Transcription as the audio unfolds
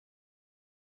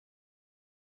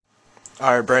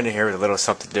Alright, Brandon here with a little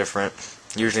something different.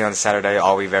 Usually on Saturday,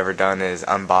 all we've ever done is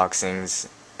unboxings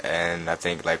and I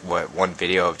think like one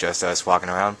video of just us walking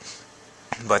around.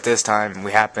 But this time,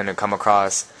 we happened to come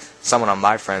across someone on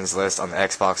my friends list on the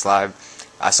Xbox Live.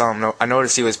 I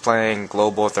noticed he was playing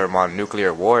Global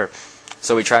Thermonuclear War,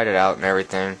 so we tried it out and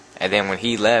everything. And then when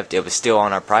he left, it was still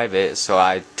on our private, so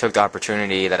I took the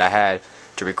opportunity that I had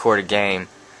to record a game.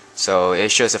 So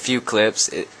it's just a few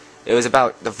clips.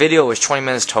 The video was 20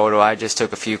 minutes total. I just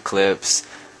took a few clips,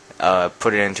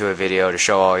 put it into a video to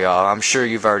show all y'all. I'm sure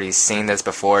you've already seen this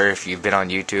before if you've been on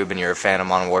YouTube and you're a fan of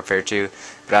Modern Warfare 2,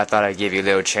 but I thought I'd give you a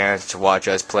little chance to watch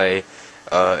us play.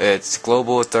 It's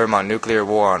Global Thermonuclear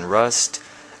War on Rust,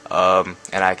 and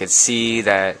I could see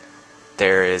that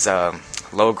there is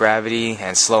low gravity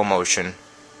and slow motion,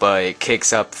 but it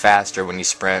kicks up faster when you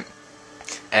sprint.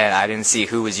 And I didn't see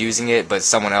who was using it, but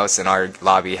someone else in our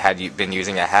lobby had been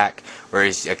using a hack where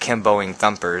he's akimboing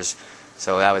thumpers.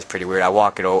 So that was pretty weird. I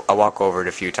walk over it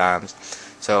a few times.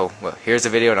 So well, here's the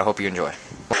video, and I hope you enjoy.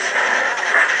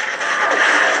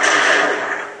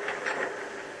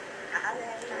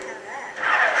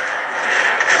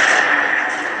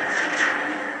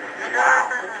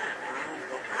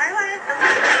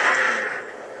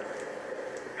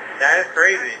 That is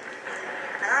crazy.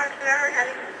 I don't remember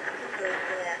having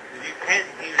You can't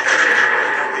even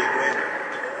compete with.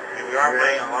 We are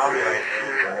playing a lobby like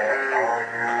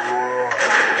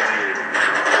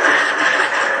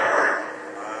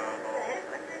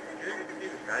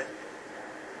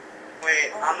Wait,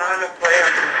 I'm not gonna play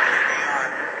on.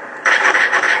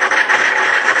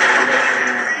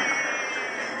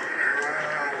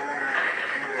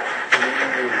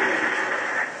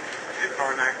 This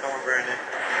car knocks on Brandon.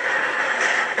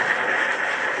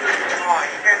 Oh,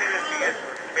 you can't even see it.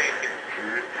 Bacon.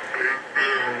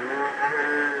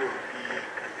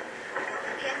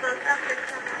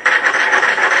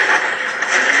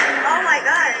 Oh my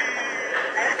god!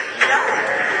 I don't know.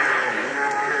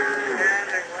 And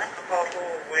there's a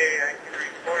possible way I can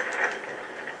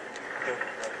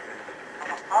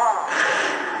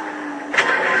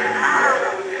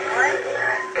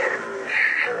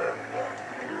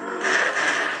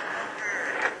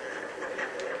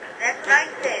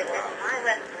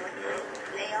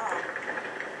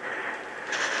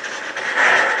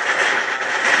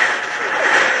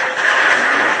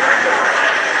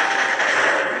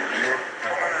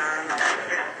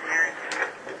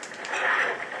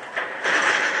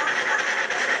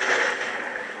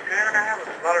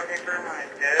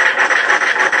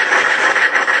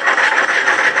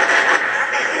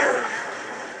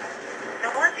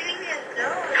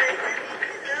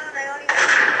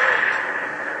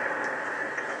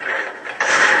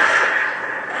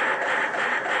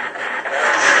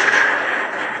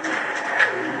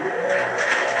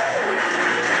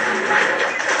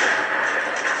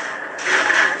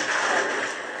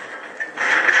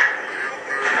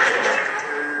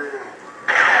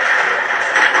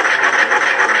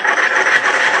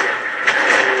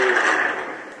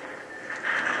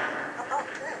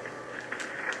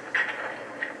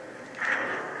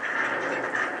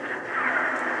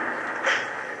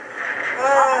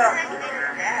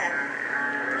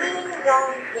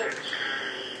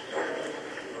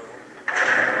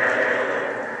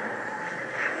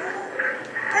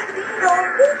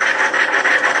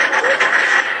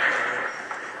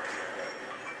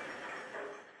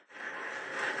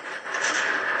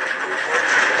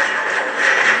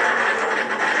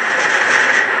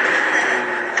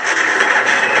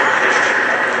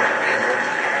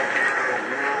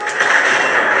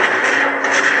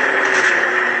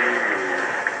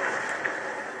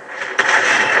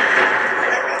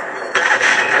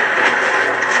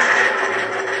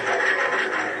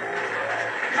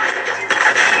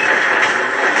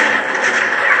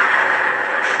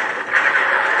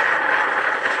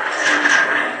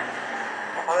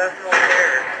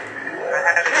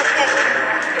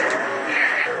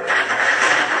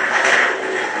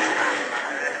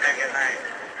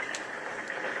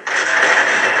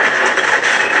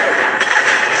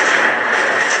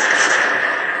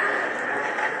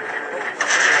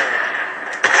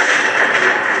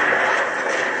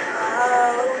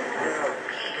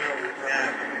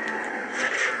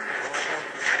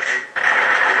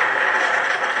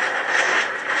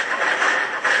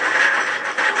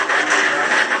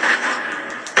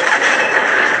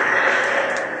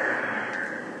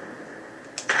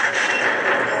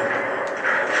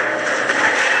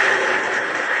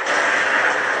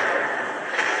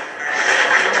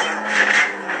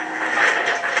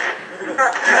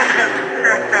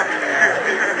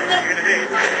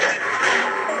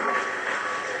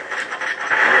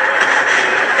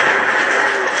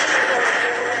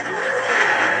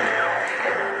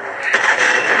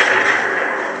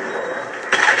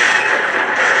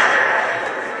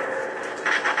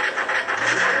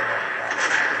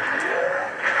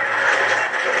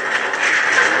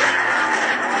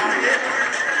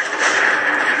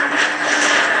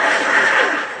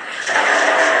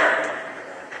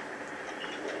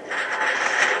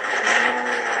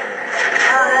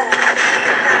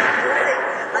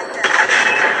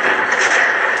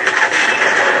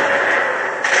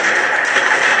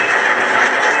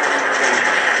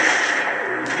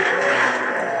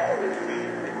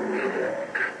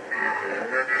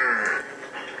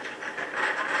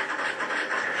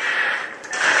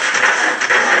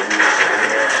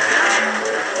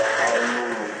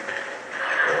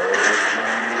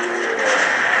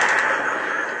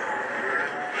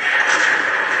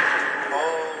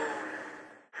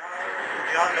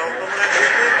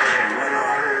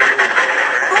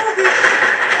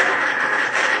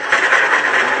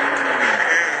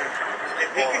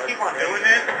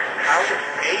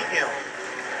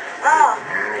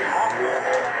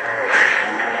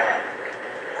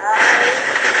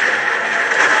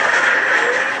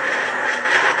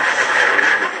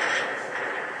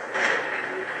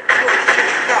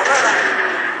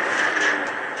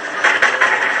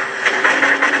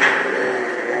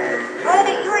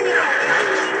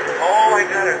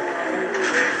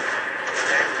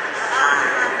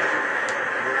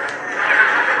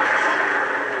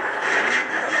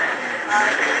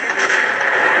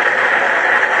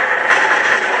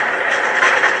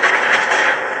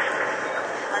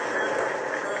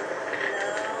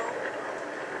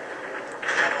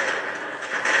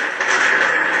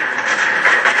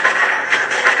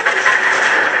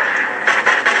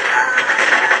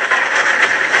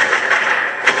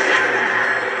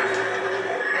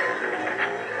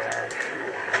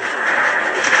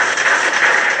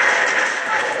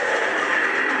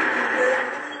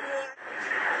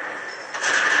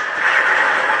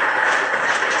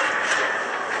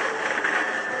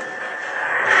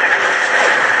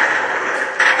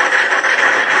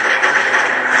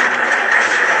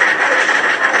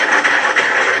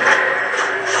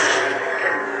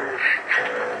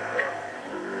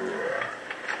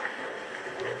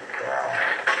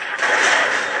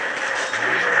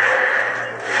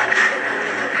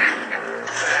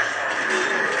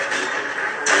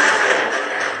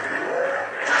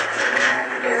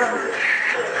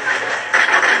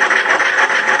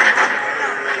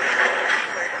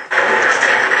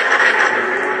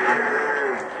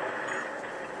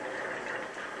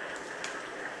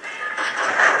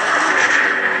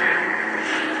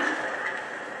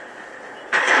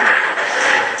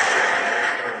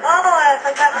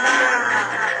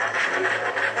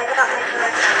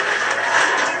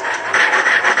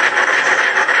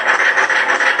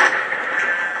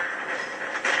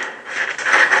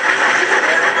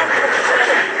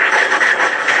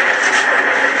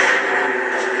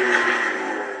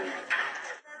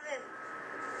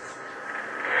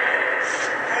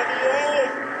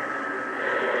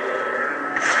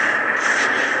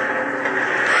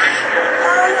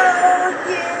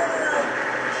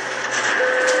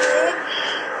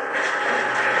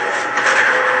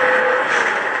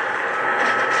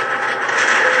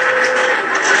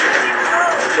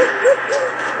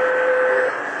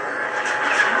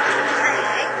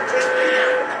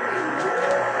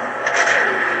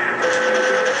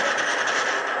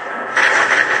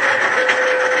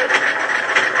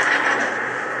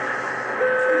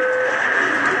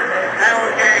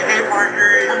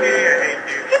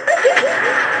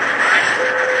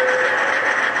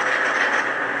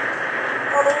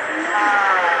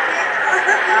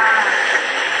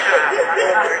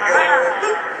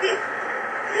Here's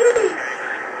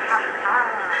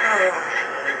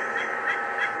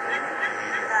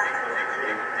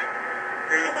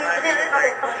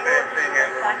my best thing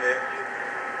ever on this.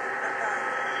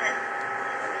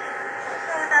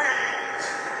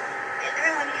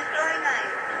 Everyone, you story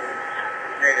night.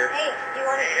 Later. Hey, you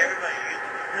want to Hey, everybody.